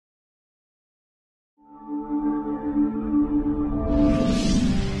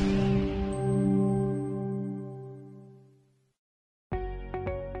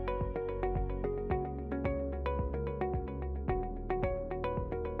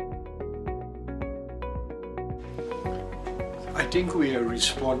think we are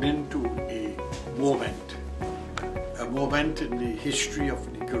responding to a moment in the history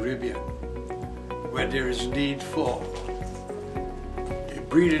of the Caribbean where there is need for a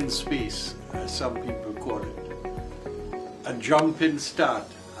breathing space, as some people call it, a jumping start,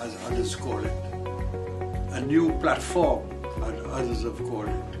 as others call it, a new platform, as others have called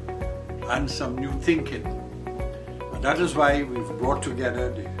it, and some new thinking. And that is why we've brought together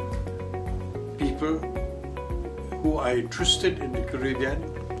the people who are interested in the Caribbean,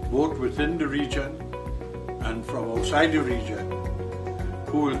 both within the region and from outside the region,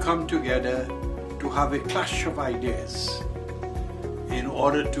 who will come together to have a clash of ideas in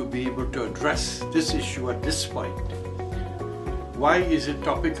order to be able to address this issue at this point. Why is it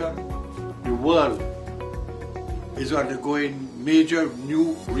topical? The world is undergoing major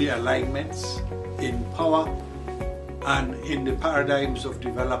new realignments in power and in the paradigms of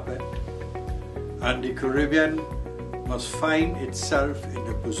development, and the Caribbean must find itself in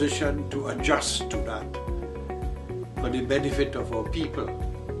a position to adjust to that for the benefit of our people.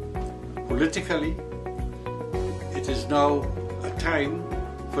 Politically, it is now a time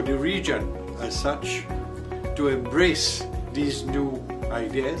for the region as such to embrace these new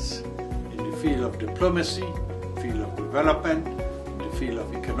ideas in the field of diplomacy, field of development, in the field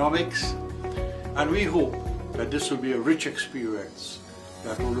of economics, and we hope that this will be a rich experience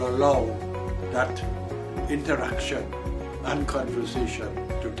that will allow that interaction and conversation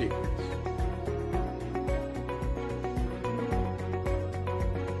to take place.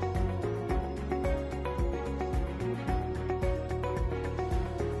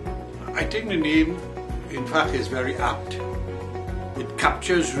 I think the name, in fact, is very apt. It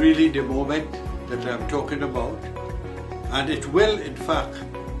captures really the moment that I'm talking about, and it will, in fact,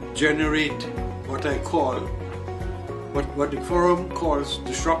 generate what I call, what the forum calls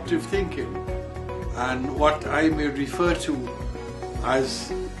disruptive thinking, and what I may refer to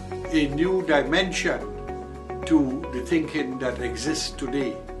as a new dimension to the thinking that exists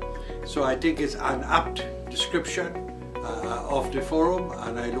today. So I think it's an apt description of the forum,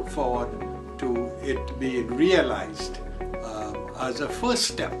 and I look forward to it being realized as a first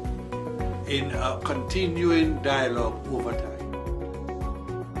step in a continuing dialogue over time.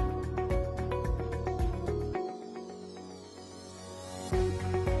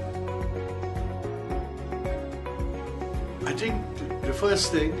 I think the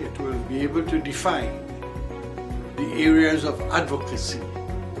first thing, it will be able to define the areas of advocacy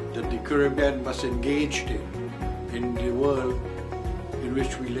that the Caribbean must engage in the world in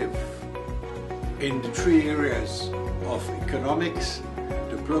which we live, in the three areas of economics,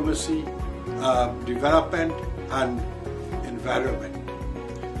 diplomacy, development, and environment.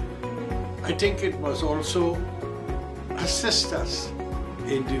 I think it must also assist us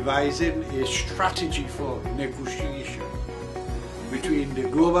in devising a strategy for negotiation between the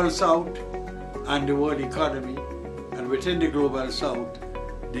global south and the world economy, and within the global south,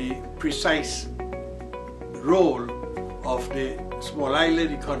 the precise role of the small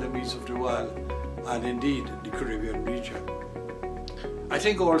island economies of the world, and indeed the Caribbean region. I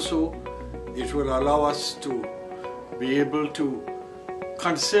think also it will allow us to be able to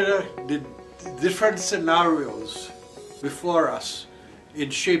consider the different scenarios before us in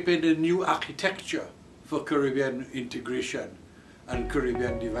shaping a new architecture for Caribbean integration and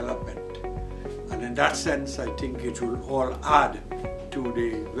Caribbean development. And in that sense, I think it will all add to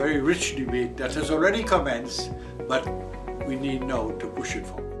the very rich debate that has already commenced, but we need now to push it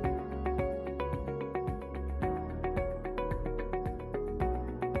forward.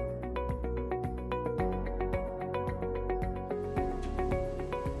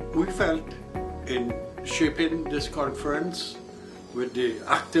 We felt in shaping this conference with the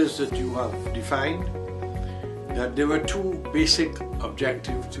actors that you have defined that there were two basic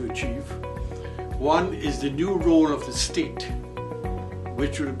objectives to achieve. One is the new role of the state,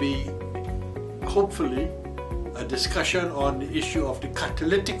 which will be hopefully a discussion on the issue of the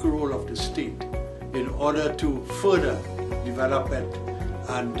catalytic role of the state in order to further development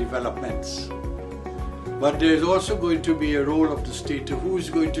and developments. But there is also going to be a role of the state who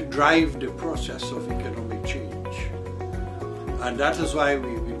is going to drive the process of economic change. And that is why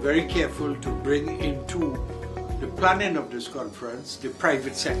we've been very careful to bring into the planning of this conference the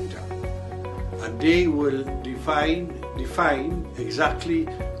private sector. And they will define exactly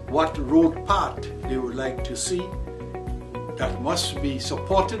what road path they would like to see that must be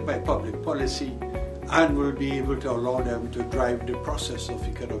supported by public policy and will be able to allow them to drive the process of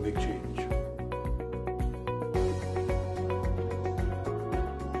economic change.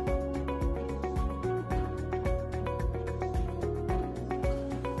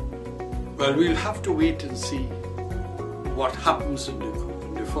 Well, we'll have to wait and see what happens in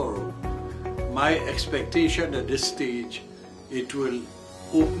the forum, my expectation at this stage, it will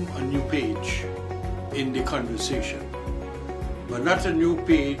open a new page in the conversation, but not a new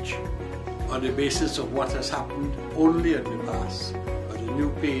page on the basis of what has happened only in the past, but a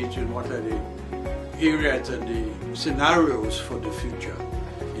new page in what are the areas and the scenarios for the future.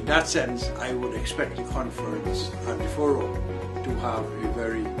 In that sense, I would expect the conference and the forum to have a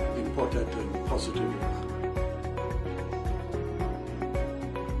very important and positive impact.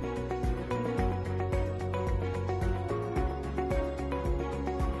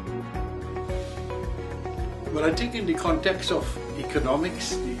 Well, I think in the context of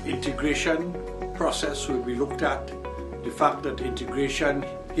economics, the integration process will be looked at. The fact that integration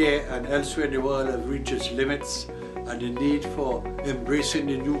here and elsewhere in the world has reached its limits, and the need for embracing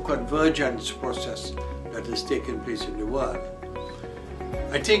the new convergence process that has taken place in the world.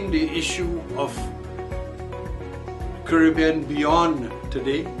 I think the issue of Caribbean beyond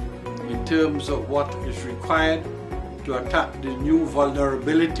today, in terms of what is required to attack the new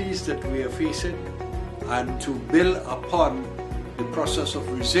vulnerabilities that we are facing, and to build upon the process of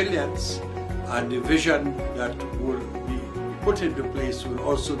resilience and the vision that will be put into place will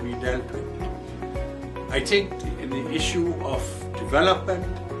also be dealt with. I think in the issue of development,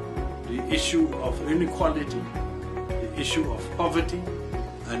 the issue of inequality, the issue of poverty,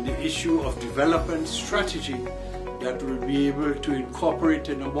 and the issue of development strategy that will be able to incorporate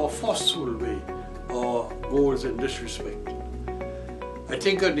in a more forceful way our goals in this respect. I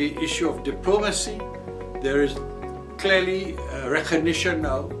think on the issue of diplomacy, there is clearly a recognition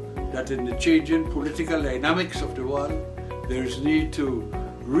now that in the changing political dynamics of the world, there is need to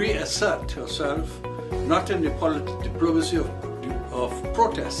reassert yourself, not in the diplomacy of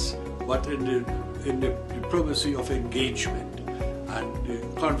protest, but in the diplomacy of engagement. And the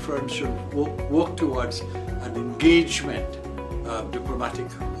conference should work towards an engagement diplomatic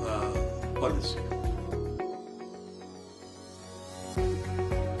policy.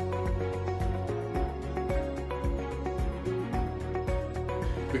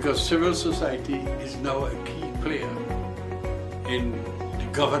 Because civil society is now a key player in the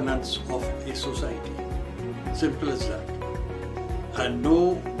governance of a society. Simple as that. And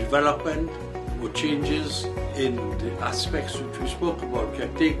no development or changes in the aspects which we spoke about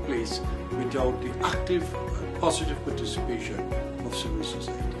can take place without the active and positive participation of civil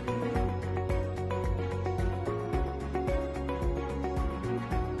society.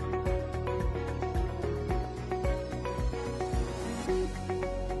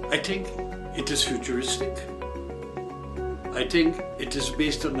 I think it is futuristic. I think it is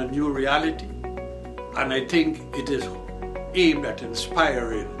based on a new reality, and I think it is aimed at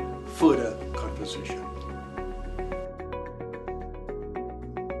inspiring further conversation.